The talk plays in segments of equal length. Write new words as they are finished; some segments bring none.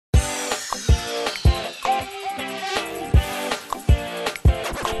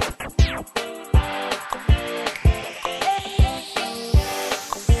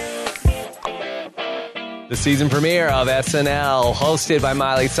season premiere of SNL, hosted by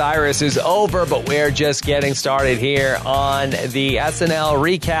Miley Cyrus, is over, but we're just getting started here on the SNL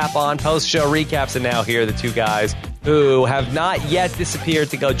recap, on post-show recaps, and now here are the two guys who have not yet disappeared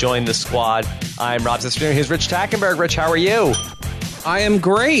to go join the squad. I'm Rob Cesternino. Here's Rich Tackenberg. Rich, how are you? I am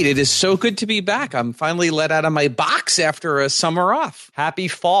great. It is so good to be back. I'm finally let out of my box after a summer off. Happy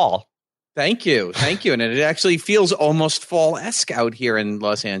fall. Thank you. Thank you. And it actually feels almost fall-esque out here in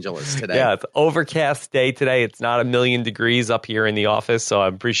Los Angeles today. Yeah, it's an overcast day today. It's not 1,000,000 degrees up here in the office, so I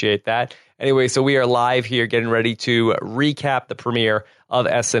appreciate that. Anyway, so we are live here getting ready to recap the premiere of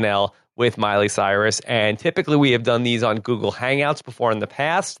SNL with Miley Cyrus. And typically we have done these on Google Hangouts before in the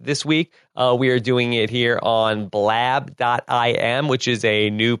past. This week, we are doing it here on blab.im, which is a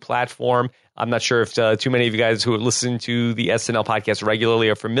new platform. I'm not sure if too many of you guys who listen to the SNL podcast regularly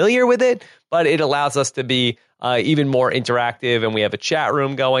are familiar with it, but it allows us to be even more interactive, and we have a chat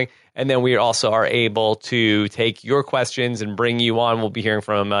room going. And then we also are able to take your questions and bring you on. We'll be hearing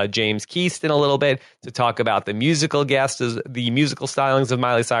from James Keast in a little bit to talk about the musical guests, the musical stylings of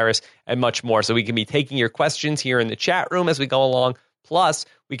Miley Cyrus, and much more. So we can be taking your questions here in the chat room as we go along. Plus,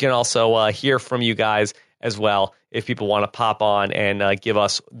 we can also hear from you guys as well if people want to pop on and give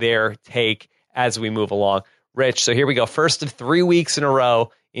us their take as we move along. Rich, so here we go. First of 3 weeks in a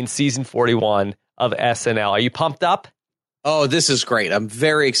row in season 41 of SNL. Are you pumped up? Oh, this is great. I'm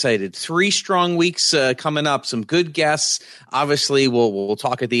very excited. 3 strong weeks coming up, some good guests. Obviously, we'll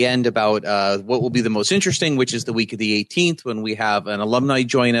talk at the end about what will be the most interesting, which is the week of the 18th when we have an alumni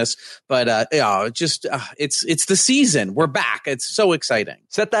join us. But it's the season. We're back. It's so exciting.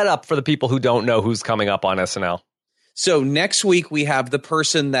 Set that up for the people who don't know who's coming up on SNL. So next week we have the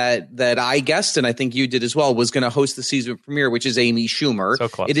person that I guessed, and I think you did as well, was going to host the season premiere, which is Amy Schumer. So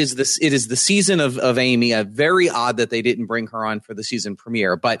close. It is the season of Amy. Very odd that they didn't bring her on for the season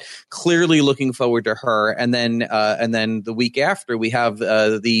premiere, but clearly looking forward to her. And then the week after we have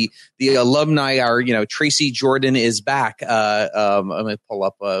the alumni. Tracy Jordan is back. I'm going to pull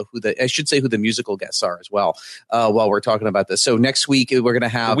up who the musical guests are as well while we're talking about this. So next week we're going to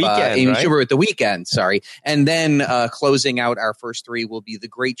have Amy Schumer at the weekend. Sorry, and then. Closing out our first 3 will be the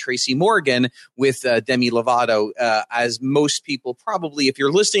great Tracy Morgan with Demi Lovato. As most people probably, if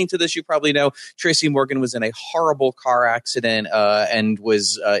you're listening to this, you probably know Tracy Morgan was in a horrible car accident and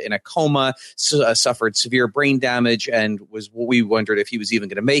was in a coma, suffered severe brain damage, and we wondered if he was even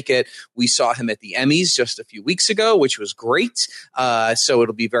going to make it. We saw him at the Emmys just a few weeks ago, which was great. So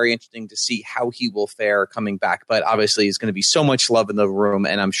it'll be very interesting to see how he will fare coming back. But obviously, there's going to be so much love in the room,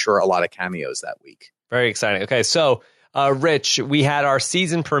 and I'm sure a lot of cameos that week. Very exciting. Okay, so Rich, we had our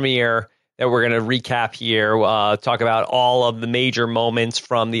season premiere that we're going to recap here, talk about all of the major moments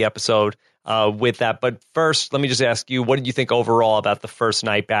from the episode with that. But first, let me just ask you, what did you think overall about the first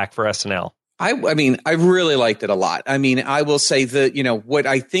night back for SNL? I mean, I really liked it a lot. I mean, I will say that, what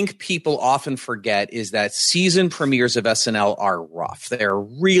I think people often forget is that season premieres of SNL are rough. They're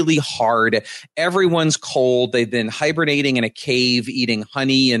really hard. Everyone's cold. They've been hibernating in a cave, eating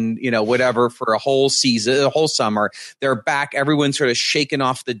honey and, whatever for a whole season, a whole summer. They're back. Everyone's sort of shaken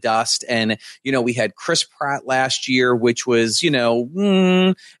off the dust. And, we had Chris Pratt last year, which was,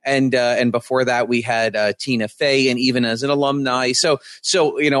 and before that we had Tina Fey, and even as an alumni. So,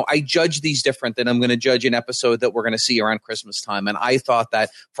 I judge these different than I'm going to judge an episode that we're going to see around Christmas time. And I thought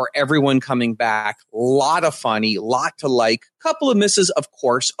that for everyone coming back, a lot of funny, lot to like, couple of misses, of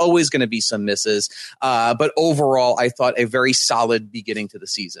course, always going to be some misses. But overall, I thought a very solid beginning to the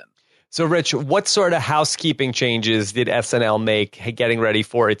season. So, Rich, what sort of housekeeping changes did SNL make getting ready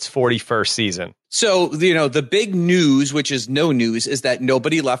for its 41st season? So, the big news, which is no news, is that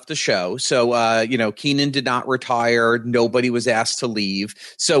nobody left the show. So, Keenan did not retire. Nobody was asked to leave.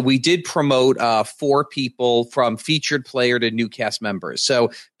 So we did promote 4 people from featured player to new cast members.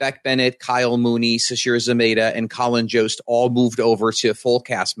 So Beck Bennett, Kyle Mooney, Sashir Zameda, and Colin Jost all moved over to full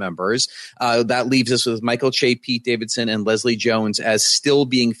cast members. That leaves us with Michael Che, Pete Davidson, and Leslie Jones as still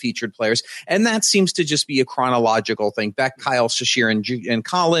being featured players. And that seems to just be a chronological thing. Beck, Kyle, Sashir, and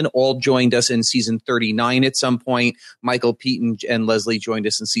Colin all joined us in season 39 at some point. Michael, Pete, and Leslie joined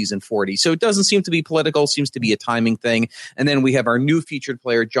us in season 40. So it doesn't seem to be political, seems to be a timing thing. And then we have our new featured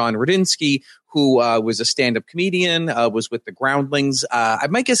player, John Radinsky, who was a stand-up comedian, was with the Groundlings.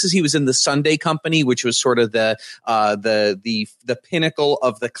 My guess is he was in the Sunday Company, which was sort of the pinnacle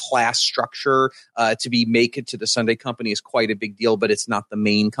of the class structure. To make it to the Sunday Company is quite a big deal, but it's not the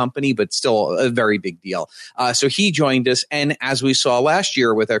main company, but still a very big deal. So he joined us, and as we saw last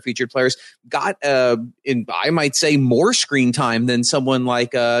year with our featured players, got I might say more screen time than someone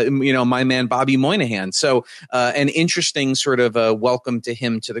like my man Bobby Moynihan. So an interesting sort of welcome to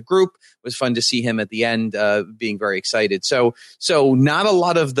him to the group. It was fun to to see him at the end, being very excited. So not a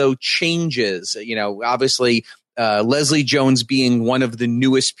lot of those changes. Obviously, Leslie Jones being one of the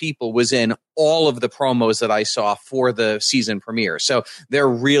newest people was in all of the promos that I saw for the season premiere. So they're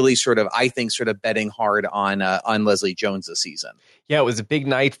really I think, betting hard on Leslie Jones this season. Yeah, it was a big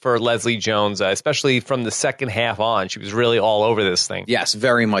night for Leslie Jones, especially from the second half on. She was really all over this thing. Yes,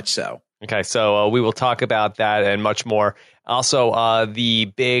 very much so. Okay, so we will talk about that and much more. Also, the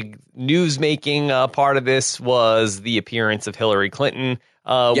big news-making part of this was the appearance of Hillary Clinton,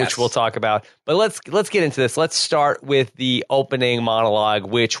 which we'll talk about. But let's get into this. Let's start with the opening monologue,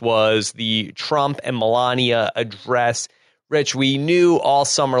 which was the Trump and Melania address. Rich, we knew all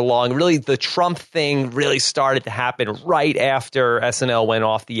summer long, really the Trump thing really started to happen right after SNL went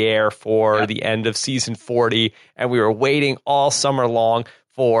off the air for the end of season 40, and we were waiting all summer long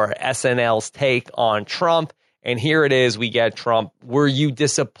for SNL's take on Trump. And here it is, we get Trump. Were you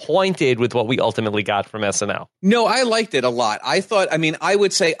disappointed with what we ultimately got from SNL? No, I liked it a lot. I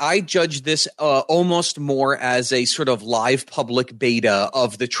would say I judged this almost more as a sort of live public beta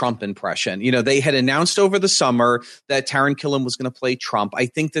of the Trump impression. They had announced over the summer that Taran Killam was going to play Trump. I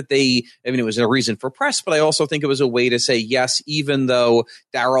think that it was a reason for press, but I also think it was a way to say, yes, even though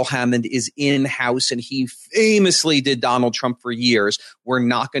Darrell Hammond is in-house and he famously did Donald Trump for years, we're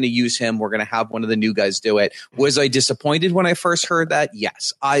not going to use him. We're going to have one of the new guys do it. Was I disappointed when I first heard that?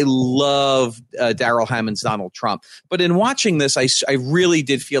 Yes. I love Darrell Hammond's Donald Trump. But in watching this, I really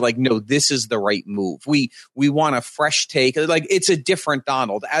did feel like, no, this is the right move. We want a fresh take. Like, it's a different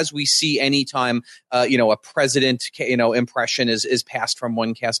Donald. As we see anytime, a president, impression is passed from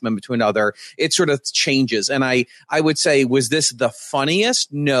one cast member to another, it sort of changes. And I would say, was this the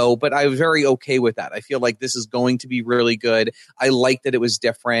funniest? No, but I was very okay with that. I feel like this is going to be really good. I liked that it was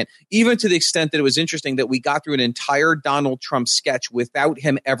different, even to the extent that it was interesting that we got through an entire Donald Trump sketch without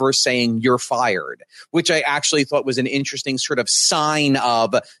him ever saying "you're fired," which I actually thought was an interesting sort of sign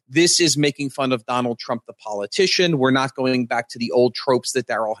of this is making fun of Donald Trump, the politician. We're not going back to the old tropes that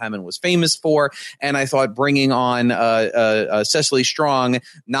Darrell Hammond was famous for. And I thought bringing on Cecily Strong,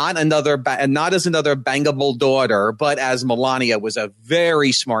 not as another bangable daughter, but as Melania, was a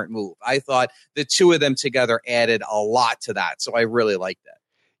very smart move. I thought the two of them together added a lot to that. So I really liked it.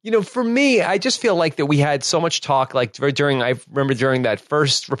 For me, I just feel like that we had so much talk, I remember during that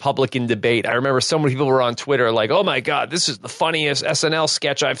first Republican debate, I remember so many people were on Twitter like, oh my God, this is the funniest SNL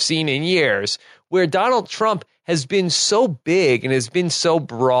sketch I've seen in years, where Donald Trump has been so big and has been so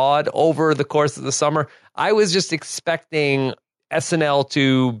broad over the course of the summer. I was just expecting SNL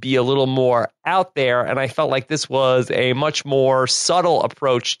to be a little more out there, and I felt like this was a much more subtle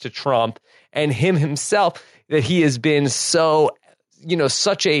approach to Trump and him himself, that he has been so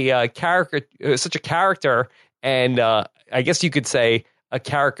such a character, and I guess you could say a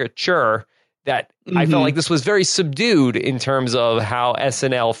caricature, that I felt like this was very subdued in terms of how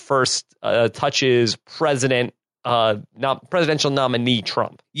SNL first touches presidential nominee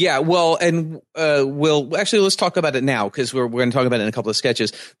Trump. Yeah, well, and let's talk about it now, because we're going to talk about it in a couple of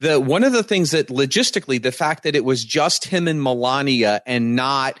sketches. One of the things that logistically, the fact that it was just him and Melania and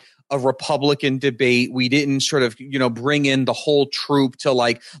not a Republican debate. We didn't sort of, bring in the whole troupe to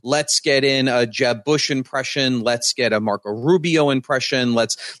let's get in a Jeb Bush impression. Let's get a Marco Rubio impression.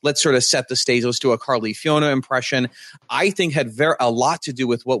 Let's sort of set the stage. Let's do a Carly Fiona impression. I think had a lot to do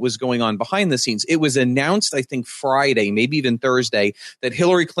with what was going on behind the scenes. It was announced, I think, Friday, maybe even Thursday, that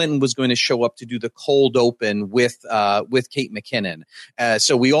Hillary Clinton was going to show up to do the cold open with Kate McKinnon.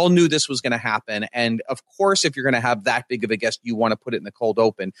 So we all knew this was going to happen. And of course, if you're going to have that big of a guest, you want to put it in the cold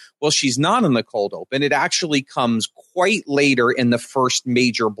open. Well, she's not in the cold open. It actually comes quite later in the first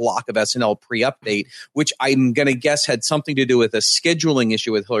major block of SNL pre-update, which I'm going to guess had something to do with a scheduling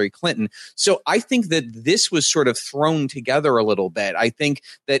issue with Hillary Clinton. So I think that this was sort of thrown together a little bit. I think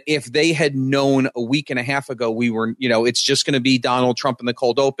that if they had known a week and a half ago, it's just going to be Donald Trump in the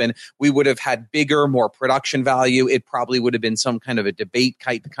cold open, we would have had bigger, more production value. It probably would have been some kind of a debate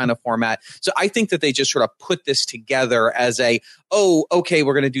kind of format. So I think that they just sort of put this together as okay,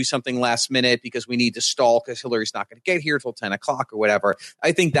 we're going to do something last minute because we need to stall because Hillary's not going to get here till 10 o'clock or whatever.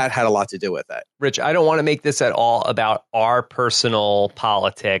 I think that had a lot to do with it. Rich, I don't want to make this at all about our personal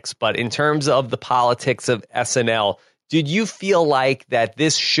politics, but in terms of the politics of SNL, did you feel like that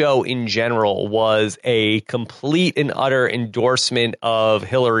this show in general was a complete and utter endorsement of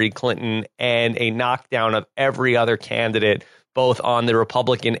Hillary Clinton and a knockdown of every other candidate both on the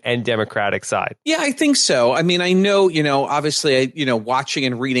Republican and Democratic side. Yeah, I think so. I mean, I know, obviously, watching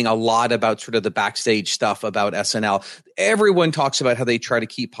and reading a lot about sort of the backstage stuff about SNL. Everyone talks about how they try to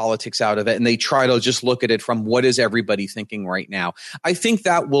keep politics out of it, and they try to just look at it from what is everybody thinking right now. I think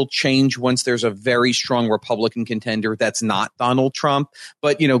that will change once there's a very strong Republican contender that's not Donald Trump.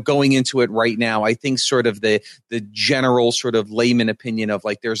 But, going into it right now, I think sort of the general sort of layman opinion of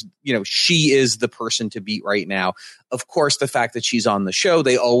like there's, she is the person to beat right now. Of course, the fact that she's on the show,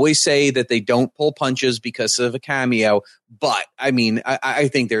 they always say that they don't pull punches because of a cameo. But I mean, I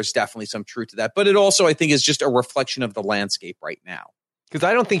think there's definitely some truth to that. But it also, I think, is just a reflection of the landscape right now. Because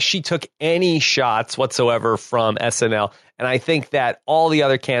I don't think she took any shots whatsoever from SNL. And I think that all the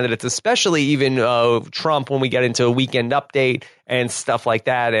other candidates, especially even Trump, when we get into a Weekend Update and stuff like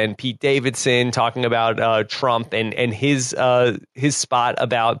that, and Pete Davidson talking about Trump and his spot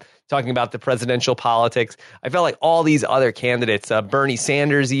about talking about the presidential politics, I felt like all these other candidates, Bernie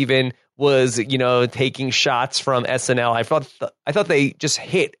Sanders even was, taking shots from SNL. I thought they just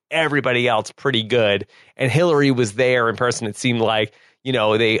hit everybody else pretty good. And Hillary was there in person. It seemed like,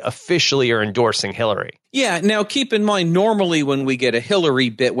 they officially are endorsing Hillary. Yeah. Now, keep in mind, normally when we get a Hillary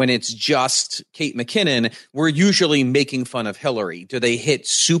bit, when it's just Kate McKinnon, we're usually making fun of Hillary. Do they hit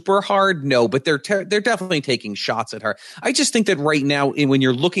super hard? No, but they're definitely taking shots at her. I just think that right now, when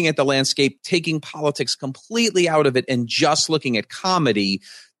you're looking at the landscape, taking politics completely out of it and just looking at comedy,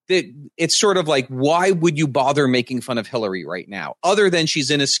 it's sort of like, why would you bother making fun of Hillary right now? Other than she's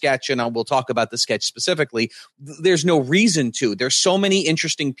in a sketch, and we'll talk about the sketch specifically, there's no reason to. There's so many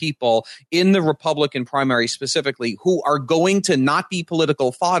interesting people in the Republican primary specifically who are going to not be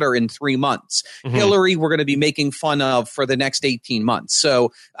political fodder in 3 months. Mm-hmm. Hillary, we're going to be making fun of for the next 18 months.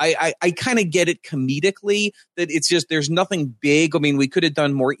 So I kind of get it comedically that it's just there's nothing big. I mean, we could have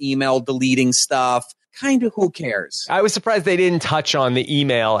done more email deleting stuff. Kind of, who cares? I was surprised they didn't touch on the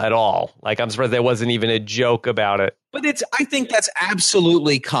email at all. Like, I'm surprised there wasn't even a joke about it. But I think that's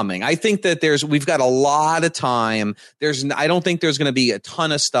absolutely coming. I think that we've got a lot of time. I don't think there's going to be a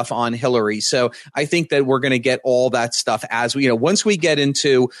ton of stuff on Hillary. So I think that we're going to get all that stuff as once we get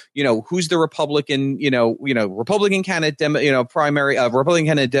into, who's the Republican, Republican candidate, primary, Republican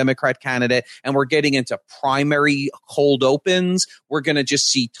candidate, Democrat candidate, and we're getting into primary cold opens, we're going to just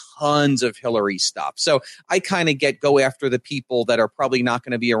see tons of Hillary stuff. So I kind of go after the people that are probably not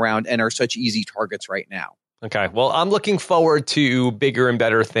going to be around and are such easy targets right now. Okay, well, I'm looking forward to bigger and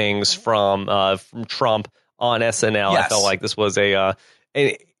better things from Trump on SNL. Yes. I felt like this was a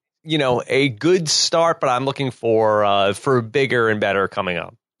good start, but I'm looking for bigger and better coming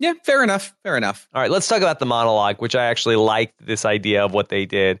up. Yeah, fair enough. All right, let's talk about the monologue, which I actually liked this idea of what they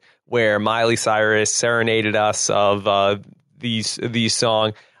did, where Miley Cyrus serenaded us of these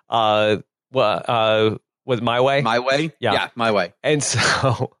song. Was My Way? My Way? Yeah, My Way. And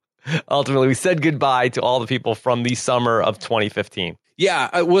so ultimately, we said goodbye to all the people from the summer of 2015.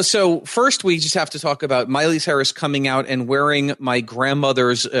 Yeah. Well, so first we just have to talk about Miley Cyrus coming out and wearing my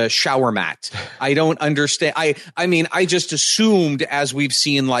grandmother's shower mat. I don't understand. I mean, I just assumed, as we've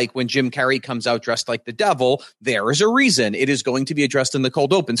seen, like when Jim Carrey comes out dressed like the devil, there is a reason it is going to be addressed in the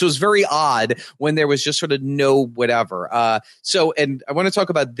cold open. So it was very odd when there was just sort of no whatever. And I want to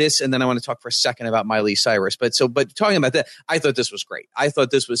talk about this, and then I want to talk for a second about Miley Cyrus. But talking about that, I thought this was great. I thought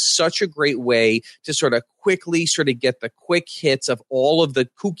this was such a great way to sort of quickly sort of get the quick hits of all of the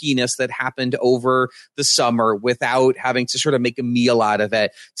kookiness that happened over the summer without having to sort of make a meal out of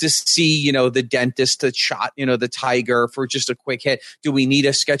it. To see, the dentist that shot, the tiger for just a quick hit. Do we need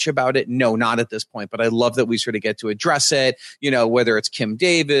a sketch about it? No, not at this point. But I love that we sort of get to address it, whether it's Kim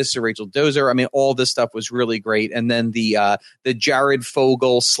Davis or Rachel Dozer. I mean, all this stuff was really great. And then the Jared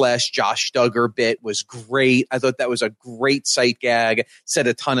Fogle / Josh Duggar bit was great. I thought that was a great sight gag, said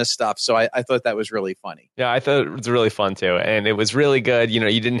a ton of stuff. So I thought that was really funny. Yeah, I thought it was really fun too. And it was really good. You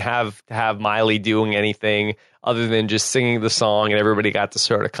didn't have to have Miley doing anything other than just singing the song, and everybody got to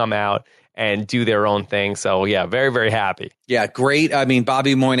sort of come out and do their own thing. So yeah, very, very happy. Yeah, great. I mean,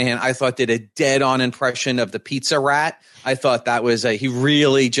 Bobby Moynihan, I thought, did a dead on impression of the Pizza Rat. I thought that was he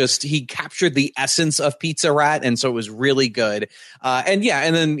really he captured the essence of Pizza Rat. And so it was really good. And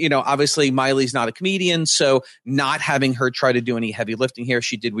then, obviously Miley's not a comedian. So not having her try to do any heavy lifting here,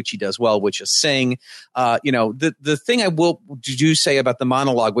 she did what she does well, which is sing. The thing I will do say about the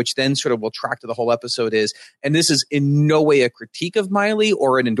monologue, which then sort of will track to the whole episode is, and this is in no way a critique of Miley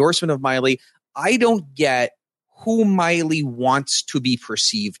or an endorsement of Miley, I don't get who Miley wants to be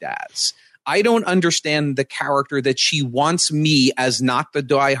perceived as. I don't understand the character that she wants me, as not the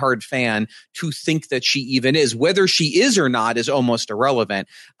diehard fan, to think that she even is. Whether she is or not is almost irrelevant.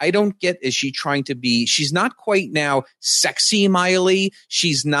 I don't get, is she trying to be, she's not quite now sexy Miley.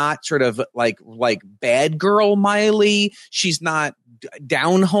 She's not sort of like bad girl Miley. She's not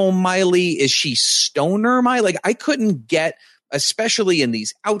down home Miley. Is she stoner Miley? Like, I couldn't get, especially in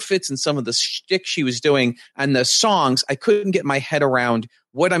these outfits and some of the shtick she was doing and the songs, I couldn't get my head around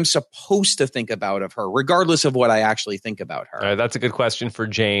what I'm supposed to think about of her, regardless of what I actually think about her. That's a good question for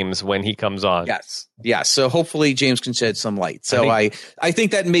James when he comes on. Yes. So hopefully James can shed some light. So I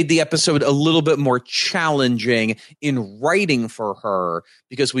think that made the episode a little bit more challenging in writing for her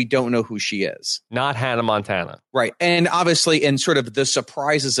because we don't know who she is. Not Hannah Montana. Right. And obviously, in sort of the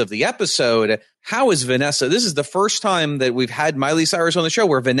surprises of the episode, how is Vanessa? This is the first time that we've had Miley Cyrus on the show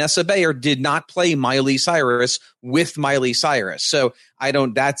where Vanessa Bayer did not play Miley Cyrus with Miley Cyrus. So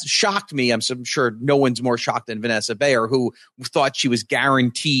that shocked me. I'm sure no one's more shocked than Vanessa Bayer, who thought she was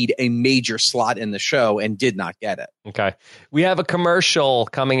guaranteed a major slot in the show and did not get it. Okay. We have a commercial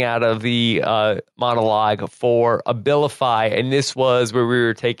coming out of the monologue for Abilify, and this was where we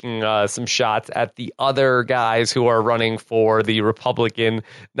were taking some shots at the other guys who are running for the Republican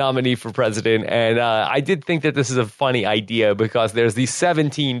nominee for president. And I did think that this is a funny idea because there's these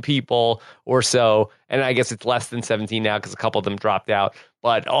 17 people or so, and I guess it's less than 17 now because a couple of them dropped out.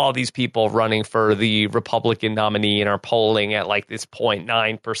 But all these people running for the Republican nominee and are polling at like this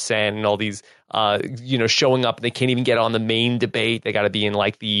 0.9%, and all these, showing up. They can't even get on the main debate. They got to be in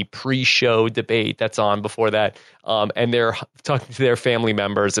like the pre-show debate that's on before that. And they're talking to their family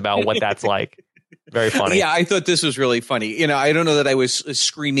members about what that's like. Very funny. Yeah, I thought this was really funny. I don't know that I was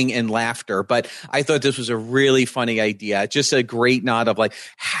screaming in laughter, but I thought this was a really funny idea. Just a great nod of like,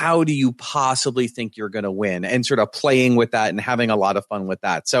 how do you possibly think you're going to win? And sort of playing with that and having a lot of fun with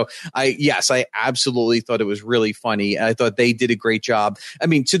that. So I absolutely thought it was really funny. I thought they did a great job. I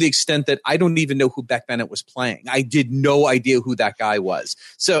mean, to the extent that I don't even know who Beck Bennett was playing. I did no idea who that guy was.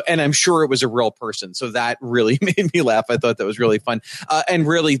 So, and I'm sure it was a real person. So that really made me laugh. I thought that was really fun. And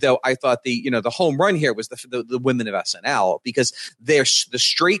really though, I thought the home run here was the women of SNL, because the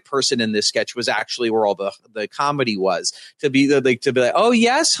straight person in this sketch was actually where all the comedy was, to be like, oh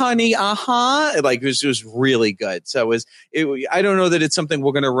yes, honey, like it was really good. So I don't know that it's something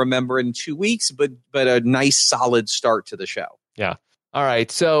we're going to remember in 2 weeks, but a nice solid start to the show. Yeah. All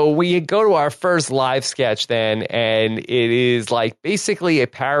right, so we go to our first live sketch then, and it is like basically a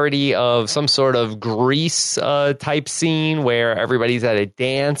parody of some sort of Grease type scene where everybody's at a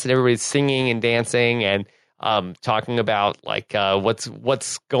dance and everybody's singing and dancing and talking about like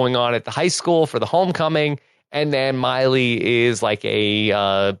what's going on at the high school for the homecoming. And then Miley is like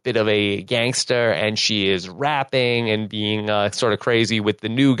a bit of a gangster, and she is rapping and being sort of crazy with the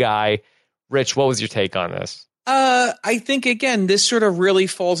new guy. Rich, what was your take on this? I think, again, this sort of really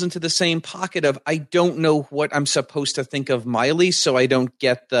falls into the same pocket of I don't know what I'm supposed to think of Miley, so I don't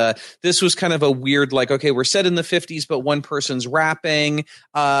get this was kind of a weird, like, okay, we're set in the 50s, but one person's rapping.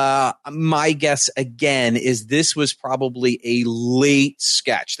 My guess, again, is this was probably a late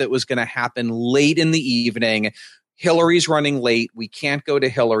sketch that was going to happen late in the evening. Hillary's running late. We can't go to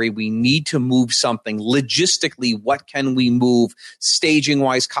Hillary. We need to move something. Logistically, what can we move?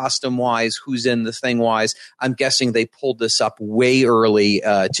 Staging-wise, costume-wise, who's in the thing-wise? I'm guessing they pulled this up way early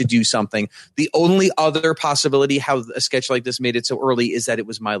to do something. The only other possibility how a sketch like this made it so early is that it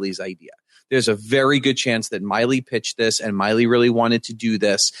was Miley's idea. There's a very good chance that Miley pitched this and Miley really wanted to do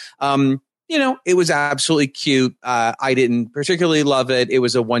this. It was absolutely cute. I didn't particularly love it. It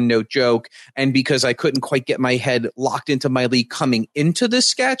was a one-note joke. And because I couldn't quite get my head locked into Miley coming into this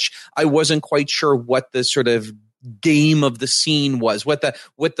sketch, I wasn't quite sure what the sort of game of the scene was, what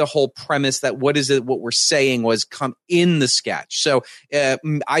the whole premise, that what is it, what we're saying was come in the sketch. So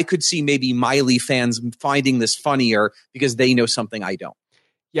I could see maybe Miley fans finding this funnier because they know something I don't.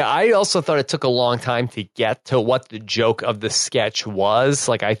 Yeah, I also thought it took a long time to get to what the joke of the sketch was.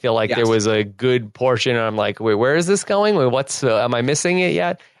 Like, I feel like there was a good portion, and I'm like, wait, where is this going? Wait, am I missing it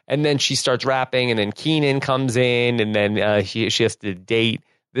yet? And then she starts rapping, and then Keenan comes in, and then she has to date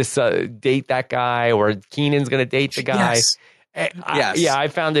that guy, or Keenan's going to date the guy. Yes. I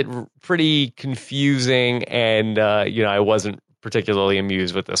found it pretty confusing, and I wasn't particularly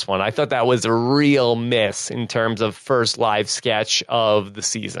amused with this one. I thought that was a real miss in terms of first live sketch of the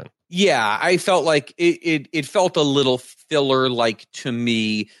season. Yeah, I felt like it felt a little filler-like to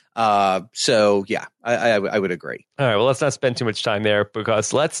me. So yeah, I would agree. All right, well, let's not spend too much time there,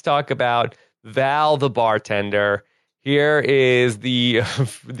 because let's talk about Val the bartender. Here is the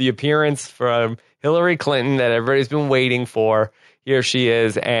appearance from Hillary Clinton that everybody's been waiting for. here she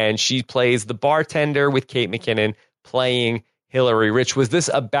is, and she plays the bartender with Kate McKinnon playing Hillary. Rich, was this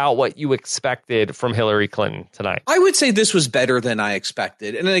about what you expected from Hillary Clinton tonight? I would say this was better than I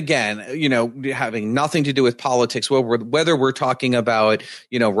expected. And again, having nothing to do with politics, whether we're talking about,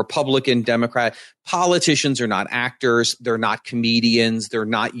 Republican, Democrat, politicians are not actors. They're not comedians. They're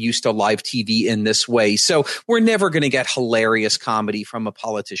not used to live TV in this way. So we're never going to get hilarious comedy from a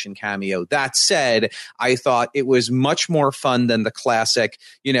politician cameo. That said, I thought it was much more fun than the classic,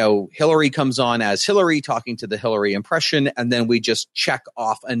 Hillary comes on as Hillary talking to the Hillary impression, and then we just check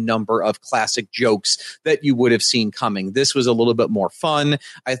off a number of classic jokes that you would have seen coming. This was a little bit more fun.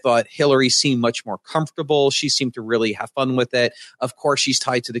 I thought Hillary seemed much more comfortable. She seemed to really have fun with it. Of course, she's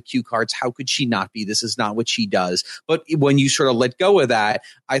tied to the cue cards. How could she not be? This is not what she does. But when you sort of let go of that,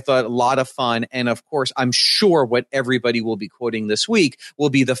 I thought a lot of fun. And of course, I'm sure what everybody will be quoting this week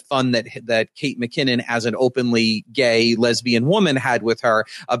will be the fun that Kate McKinnon, as an openly gay lesbian woman, had with her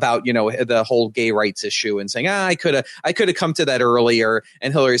about, the whole gay rights issue, and saying, I could have come to that earlier.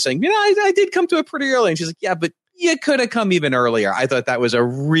 And Hillary saying, I did come to it pretty early. And she's like, yeah, but you could have come even earlier. I thought that was a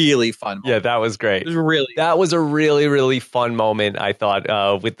really fun moment. Yeah, that was great. That was a really, really fun moment, I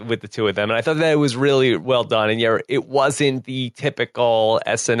thought, with the two of them. And I thought that it was really well done. And yeah, it wasn't the typical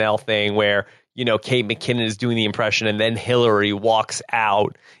SNL thing where, Kate McKinnon is doing the impression and then Hillary walks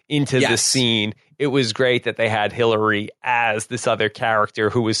out into the scene. It was great that they had Hillary as this other character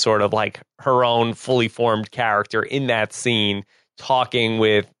who was sort of like her own fully formed character in that scene, talking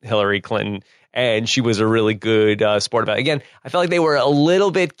with Hillary Clinton. And she was a really good sport about it. Again, I felt like they were a little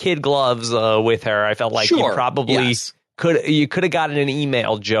bit kid gloves with her. I felt like you probably could have gotten an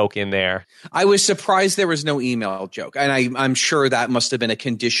email joke in there. I was surprised there was no email joke. And I'm sure that must have been a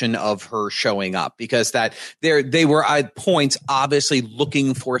condition of her showing up, because they were at points obviously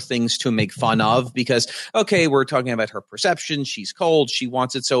looking for things to make fun of, because, okay, we're talking about her perception. She's cold. She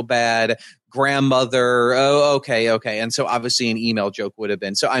wants it so bad. Grandmother. Oh, okay. And so obviously an email joke would have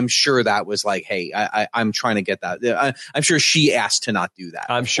been. So I'm sure that was like, hey, I'm trying to get that. I'm sure she asked to not do that.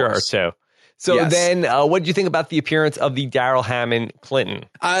 I'm sure too. So then what did you think about the appearance of the Daryl Hammond Clinton?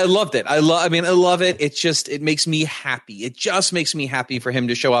 I loved it. I love it. It makes me happy. It just makes me happy for him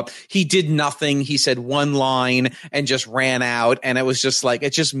to show up. He did nothing. He said one line and just ran out. And it was just like,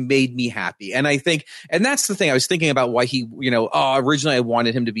 it just made me happy. And I think, and that's the thing I was thinking about, why he, originally I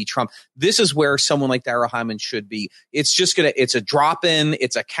wanted him to be Trump. This is where someone like Daryl Hammond should be. It's a drop in,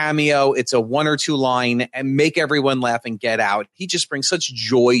 it's a cameo, it's a one or two line, and make everyone laugh and get out. He just brings such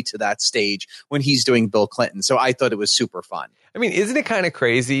joy to that stage when he's doing Bill Clinton. So I thought it was super fun. I mean, isn't it kind of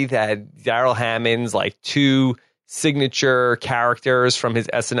crazy that Daryl Hammond's like two signature characters from his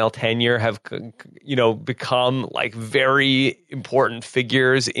SNL tenure have, become like very important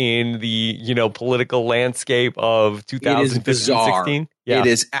figures in the, political landscape of 2015-16? Yeah. It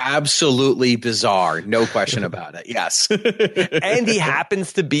is absolutely bizarre. No question about it. Yes. And he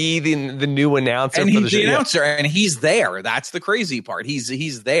happens to be the new announcer. And he's the announcer, and he's there. That's the crazy part.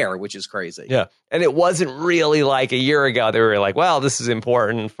 He's there, which is crazy. Yeah. And it wasn't really like a year ago they were like, well, this is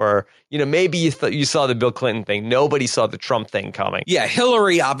important for, maybe you saw the Bill Clinton thing. Nobody saw the Trump thing coming. Yeah.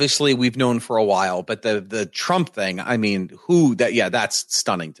 Hillary, obviously, we've known for a while. But the Trump thing, I mean, that's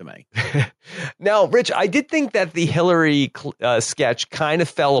stunning to me. Now, Rich, I did think that the Hillary sketch kind of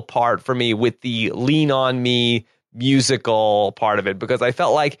fell apart for me with the Lean on Me musical part of it, because I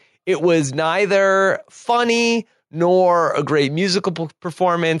felt like it was neither funny nor a great musical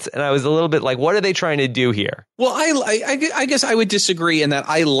performance. And I was a little bit like, what are they trying to do here? Well, I guess I would disagree in that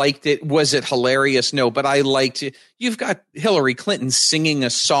I liked it. Was it hilarious? No, but I liked it. You've got Hillary Clinton singing a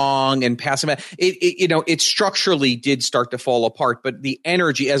song and passing it. It structurally did start to fall apart, but the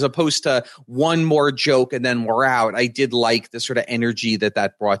energy, as opposed to one more joke and then we're out, I did like the sort of energy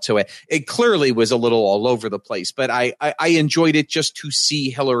that brought to it. It clearly was a little all over the place, but I enjoyed it just to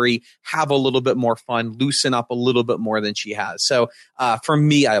see Hillary have a little bit more fun, loosen up a little bit more than she has. So for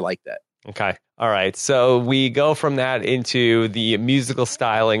me, I liked it. Okay. All right. So we go from that into the musical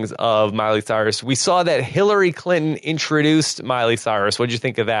stylings of Miley Cyrus. We saw that Hillary Clinton introduced Miley Cyrus. What did you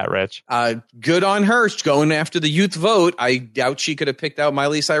think of that, Rich? Good on her. Going after the youth vote. I doubt she could have picked out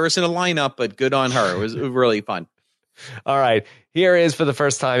Miley Cyrus in a lineup, but good on her. It was really fun. All right. Here is, for the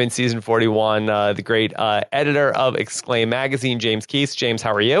first time in season 41, the great editor of Exclaim Magazine, James Keith. James,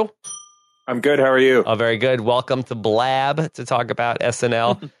 how are you? I'm good. How are you? Oh, very good. Welcome to Blab to talk about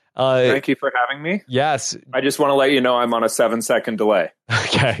SNL. Thank you for having me. Yes. I just want to let you know I'm on a 7-second delay.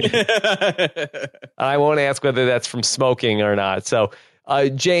 Okay. I won't ask whether that's from smoking or not. So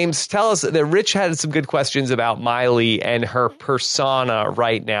James, tell us that Rich had some good questions about Miley and her persona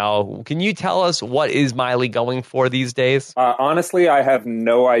right now. Can you tell us what is Miley going for these days? Honestly, I have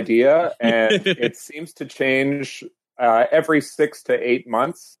no idea, and it seems to change every 6 to 8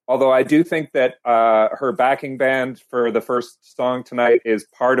 months. Although I do think that her backing band for the first song tonight is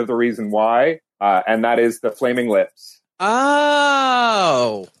part of the reason why, and that is the Flaming Lips.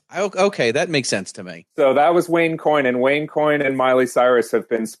 Oh, okay. That makes sense to me. So that was Wayne Coyne, and Wayne Coyne and Miley Cyrus have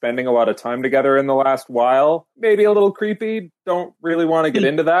been spending a lot of time together in the last while. Maybe a little creepy. Don't really want to get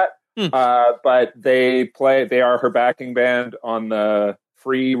into that. But they are her backing band on the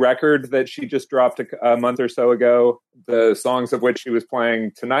free record that she just dropped a month or so ago, the songs of which she was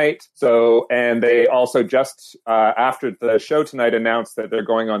playing tonight. So, and they also just after the show tonight announced that they're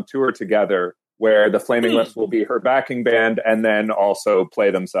going on tour together, where the Flaming Lips will be her backing band and then also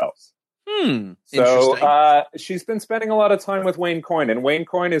play themselves. So she's been spending a lot of time with Wayne Coyne, and Wayne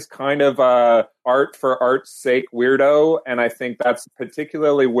Coyne is kind of art for art's sake weirdo, and I think that's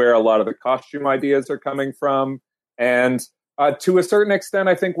particularly where a lot of the costume ideas are coming from, and to a certain extent,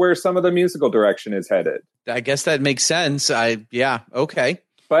 I think where some of the musical direction is headed. I guess that makes sense. Okay.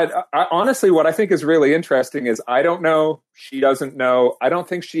 But honestly, what I think is really interesting is I don't know. She doesn't know. I don't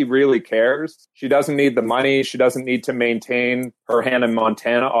think she really cares. She doesn't need the money. She doesn't need to maintain her Hannah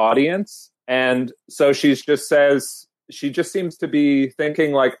Montana audience. And so she just seems to be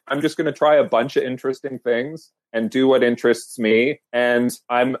thinking like, I'm just going to try a bunch of interesting things and do what interests me. And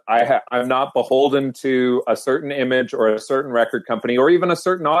I'm not beholden to a certain image or a certain record company or even a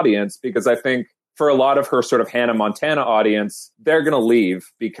certain audience, because I think for a lot of her sort of Hannah Montana audience, they're going to leave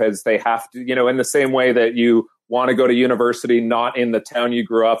because they have to, in the same way that you want to go to university not in the town you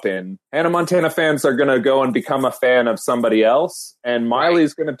grew up in. Hannah Montana fans are going to go and become a fan of somebody else. And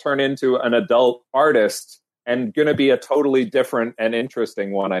Miley's going to turn into an adult artist and going to be a totally different and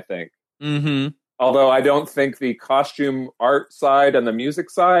interesting one, I think. Mm-hmm. Although I don't think the costume art side and the music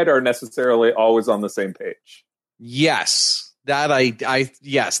side are necessarily always on the same page. Yes.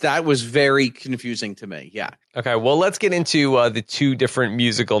 That was very confusing to me. Yeah. Okay, well, let's get into the two different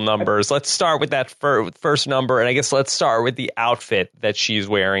musical numbers. Let's start with that first number, and I guess let's start with the outfit that she's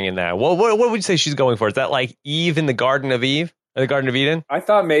wearing in that. What would you say she's going for? Is that like Eve in the Garden of Eve? The Garden of Eden? I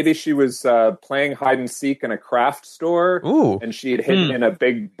thought maybe she was playing hide and seek in a craft store. Ooh. And she had hidden in a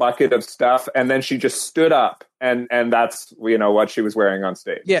big bucket of stuff, and then she just stood up, and that's what she was wearing on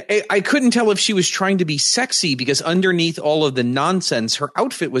stage. Yeah, I couldn't tell if she was trying to be sexy, because underneath all of the nonsense, her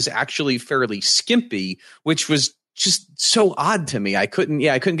outfit was actually fairly skimpy, which was just so odd to me. I couldn't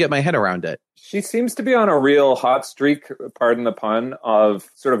get my head around it. She seems to be on a real hot streak, pardon the pun, of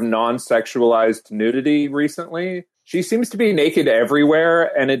sort of non-sexualized nudity recently. She seems to be naked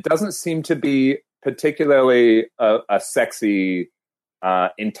everywhere, and it doesn't seem to be particularly a sexy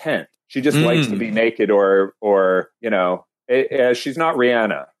intent. She just likes to be naked, or she's not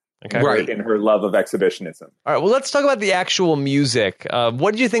Rihanna. Okay. Right. In her love of exhibitionism. All right, well, let's talk about the actual music. What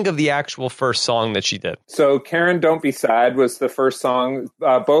did you think of the actual first song that she did? So Karen, Don't Be Sad was the first song.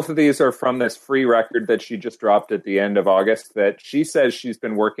 Both of these are from this free record that she just dropped at the end of August that she says she's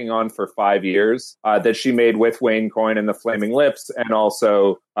been working on for 5 years, that she made with Wayne Coyne and the Flaming Lips, and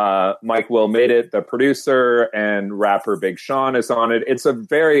also Mike Will made it, the producer, and rapper Big Sean is on it. It's a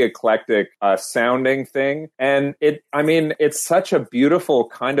very eclectic sounding thing. And it's such a beautiful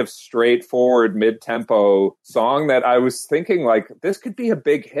kind of straightforward mid-tempo song that I was thinking like this could be a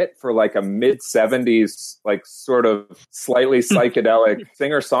big hit for like a mid-70s like sort of slightly psychedelic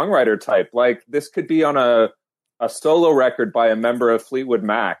singer-songwriter type. Like this could be on a solo record by a member of Fleetwood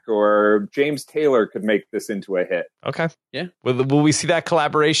Mac, or James Taylor could make this into a hit. Okay. Yeah. Will we see that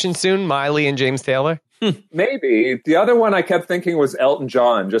collaboration soon, Miley and James Taylor? Maybe. The other one I kept thinking was Elton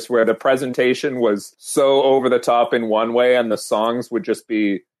John, just where the presentation was so over the top in one way and the songs would just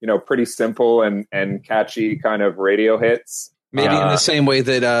be, pretty simple and catchy kind of radio hits. Maybe in the same way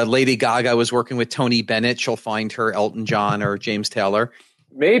that Lady Gaga was working with Tony Bennett, she'll find her Elton John or James Taylor.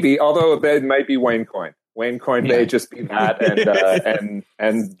 Maybe, although that might be Wayne Coyne. Wayne Coyne may just be that,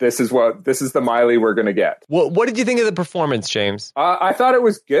 and this is the Miley we're going to get. What did you think of the performance, James? I thought it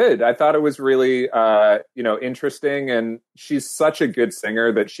was good. I thought it was really, interesting, and she's such a good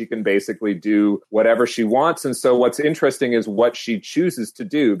singer that she can basically do whatever she wants. And so what's interesting is what she chooses to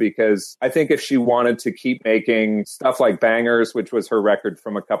do, because I think if she wanted to keep making stuff like Bangers, which was her record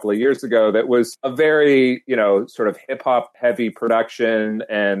from a couple of years ago, that was a very, sort of hip hop heavy production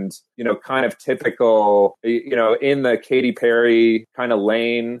and, kind of typical still, in the Katy Perry kind of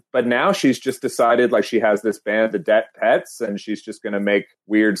lane. But now she's just decided, like, she has this band, the Dead Pets, and she's just going to make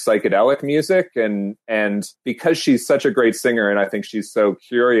weird psychedelic music. And because she's such a great singer, and I think she's so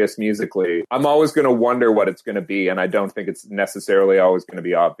curious musically, I'm always going to wonder what it's going to be. And I don't think it's necessarily always going to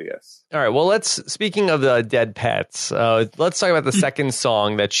be obvious. All right. Well, speaking of the Dead Pets, let's talk about the second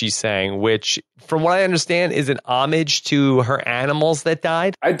song that she sang, which, from what I understand, is an homage to her animals that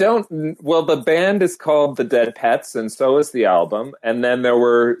died. Well, the band is called the Dead Pets, and so is the album. And then there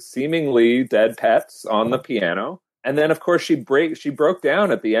were seemingly dead pets on the piano. And then, of course, she broke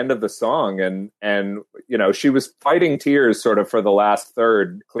down at the end of the song, and she was fighting tears sort of for the last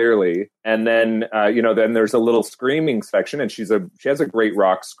third, clearly. And then then there's a little screaming section, and she has a great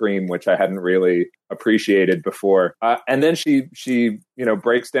rock scream, which I hadn't really appreciated before. And then she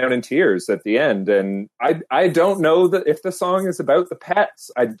breaks down in tears at the end. And I don't know that if the song is about the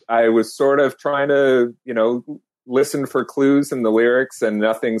pets. I was sort of trying to listen for clues in the lyrics, and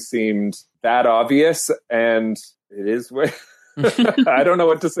nothing seemed that obvious. And it is what I don't know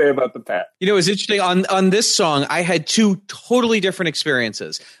what to say about the pet. It's interesting. On this song, I had two totally different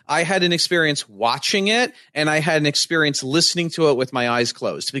experiences. I had an experience watching it, and I had an experience listening to it with my eyes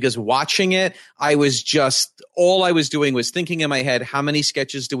closed. Because watching it, all I was doing was thinking in my head, how many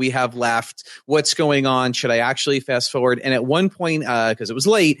sketches do we have left? What's going on? Should I actually fast forward? And at one point, because it was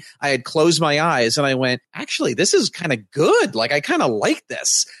late, I had closed my eyes and I went, actually, this is kind of good. Like, I kind of like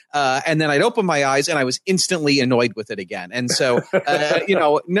this. And then I'd open my eyes and I was instantly annoyed with it again. And so,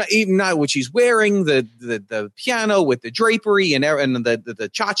 not what she's wearing, the piano with the drapery and the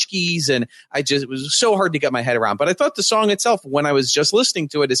tchotchkes. And it was so hard to get my head around. But I thought the song itself, when I was just listening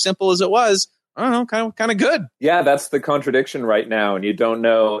to it, as simple as it was, I don't know, kind of good. Yeah, that's the contradiction right now. And you don't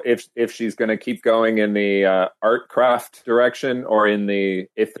know if she's going to keep going in the art craft direction, or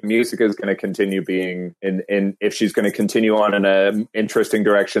if the music is going to continue being if she's going to continue on in an interesting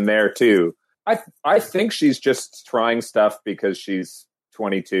direction there too. I think she's just trying stuff because she's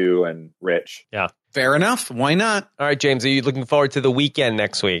 22 and rich. Yeah. Fair enough. Why not? All right, James, are you looking forward to the weekend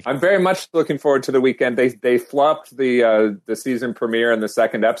next week? I'm very much looking forward to the weekend. They flopped the season premiere and the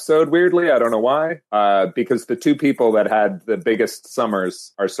second episode, weirdly. I don't know why. Because the two people that had the biggest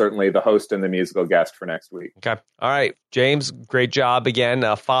summers are certainly the host and the musical guest for next week. Okay. All right, James, great job again.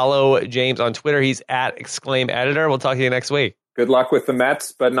 Follow James on Twitter. He's at @exclaimEditor. We'll talk to you next week. Good luck with the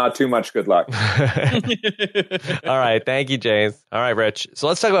Mets, but not too much good luck. All right. Thank you, James. All right, Rich. So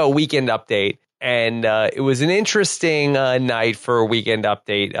let's talk about a weekend update. And it was an interesting night for a Weekend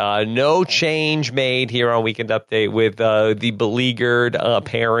Update. No change made here on Weekend Update with the beleaguered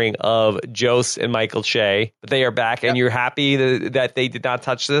pairing of Jost and Michael Che. But they are back, and you're happy that they did not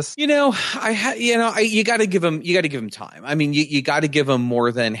touch this. You got to give them time. I mean, you got to give them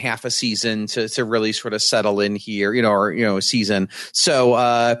more than half a season to really sort of settle in here. A season.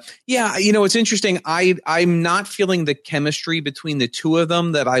 So it's interesting. I'm not feeling the chemistry between the two of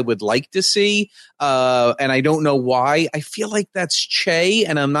them that I would like to see. And I don't know why. I feel like that's Che,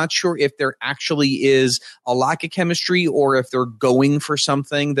 and I'm not sure if there actually is a lack of chemistry or if they're going for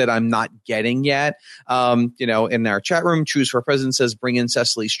something that I'm not getting yet. In our chat room, Choose for President says, bring in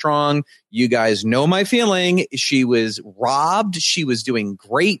Cecily Strong. You guys know my feeling. She was robbed. She was doing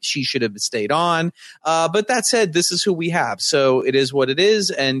great. She should have stayed on. But that said, this is who we have. So it is what it is.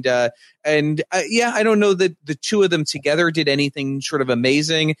 And I don't know that the two of them together did anything sort of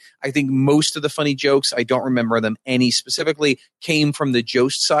amazing. I think most of the funny jokes, I don't remember them any specifically, came from the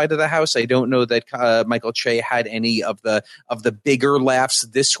Jost side of the house. I don't know that Michael Che had any of the bigger laughs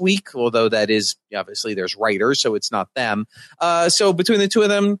this week, although that is obviously there's writers, so it's not them. So between the two of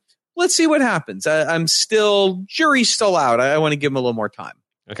them, let's see what happens. Jury's still out. I want to give them a little more time.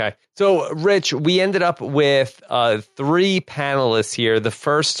 Okay. So, Rich, we ended up with 3 panelists here. The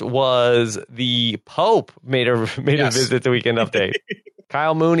first was the Pope made a visit to Weekend Update.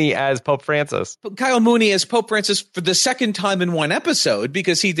 Kyle Mooney as Pope Francis. Kyle Mooney as Pope Francis for the second time in one episode,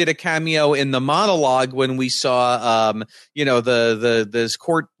 because he did a cameo in the monologue when we saw, this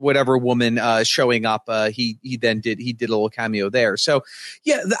court whatever woman showing up. He did a little cameo there. So,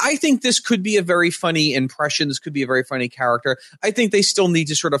 yeah, I think this could be a very funny impression. This could be a very funny character. I think they still need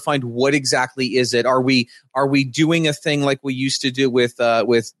to sort of find what exactly is it. Are we doing a thing like we used to do with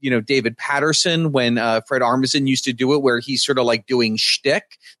David Patterson when Fred Armisen used to do it, where he's sort of like doing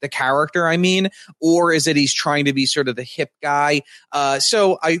shtick, the character, I mean, or is it he's trying to be sort of the hip guy?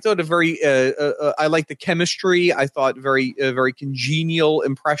 So I thought I like the chemistry. I thought very congenial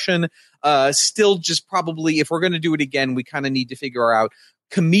impression. Still just probably, if we're going to do it again, we kind of need to figure out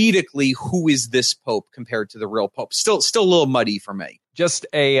comedically who is this Pope compared to the real Pope. Still a little muddy for me. Just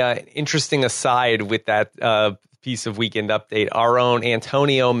a interesting aside with that piece of Weekend Update. Our own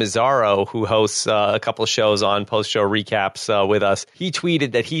Antonio Mazzaro, who hosts a couple of shows on post-show recaps with us, he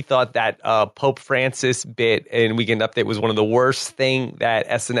tweeted that he thought that Pope Francis bit in Weekend Update was one of the worst thing that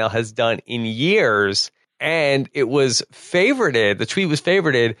SNL has done in years. And it was favorited. The tweet was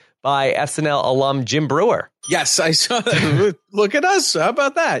favorited by SNL alum Jim Brewer. Yes, I saw that. Look at us. How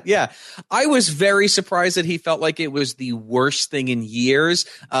about that? Yeah. I was very surprised that he felt like it was the worst thing in years.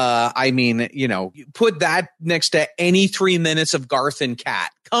 I mean, put that next to any 3 minutes of Garth and Kat.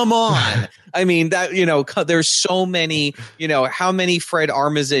 Come on. I mean, that, there's so many, how many Fred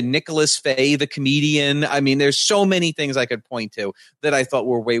Armisen, Nicholas Fay, the comedian. I mean, there's so many things I could point to that I thought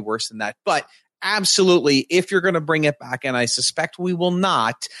were way worse than that. But absolutely, if you're going to bring it back, and I suspect we will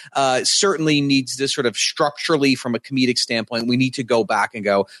not, certainly needs to sort of structurally, from a comedic standpoint, we need to go back and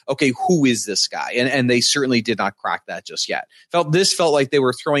go, okay, who is this guy? And they certainly did not crack that just yet. Felt like they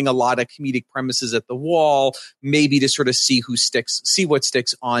were throwing a lot of comedic premises at the wall, maybe to sort of see what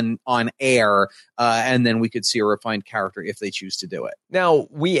sticks on air, and then we could see a refined character if they choose to do it. Now,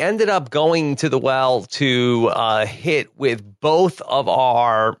 we ended up going to the well to hit with both of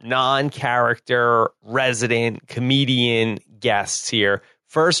our non-character resident comedian guests here.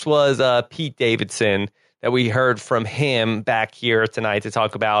 First was Pete Davidson, that we heard from him back here tonight to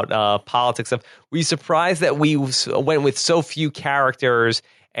talk about politics stuff. Were you surprised that we went with so few characters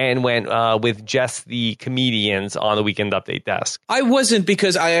and went with just the comedians on the Weekend Update desk? I wasn't,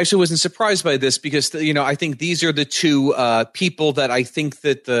 because I actually wasn't surprised by this, because, I think these are the two people that I think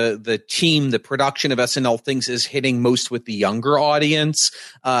that the team, the production of SNL thinks is hitting most with the younger audience.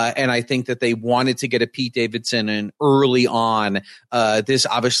 And I think that they wanted to get a Pete Davidson in early on. This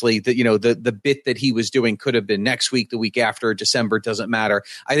obviously, the bit that he was doing could have been next week, the week after, December, doesn't matter.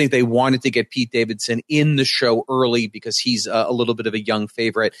 I think they wanted to get Pete Davidson in the show early because he's a little bit of a young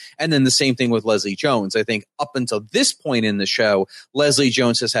favorite. And then the same thing with Leslie Jones. I think up until this point in the show, Leslie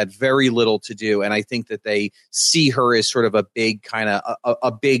Jones has had very little to do. And I think that they see her as sort of a big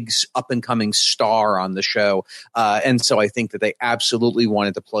a big up and coming star on the show. And so I think that they absolutely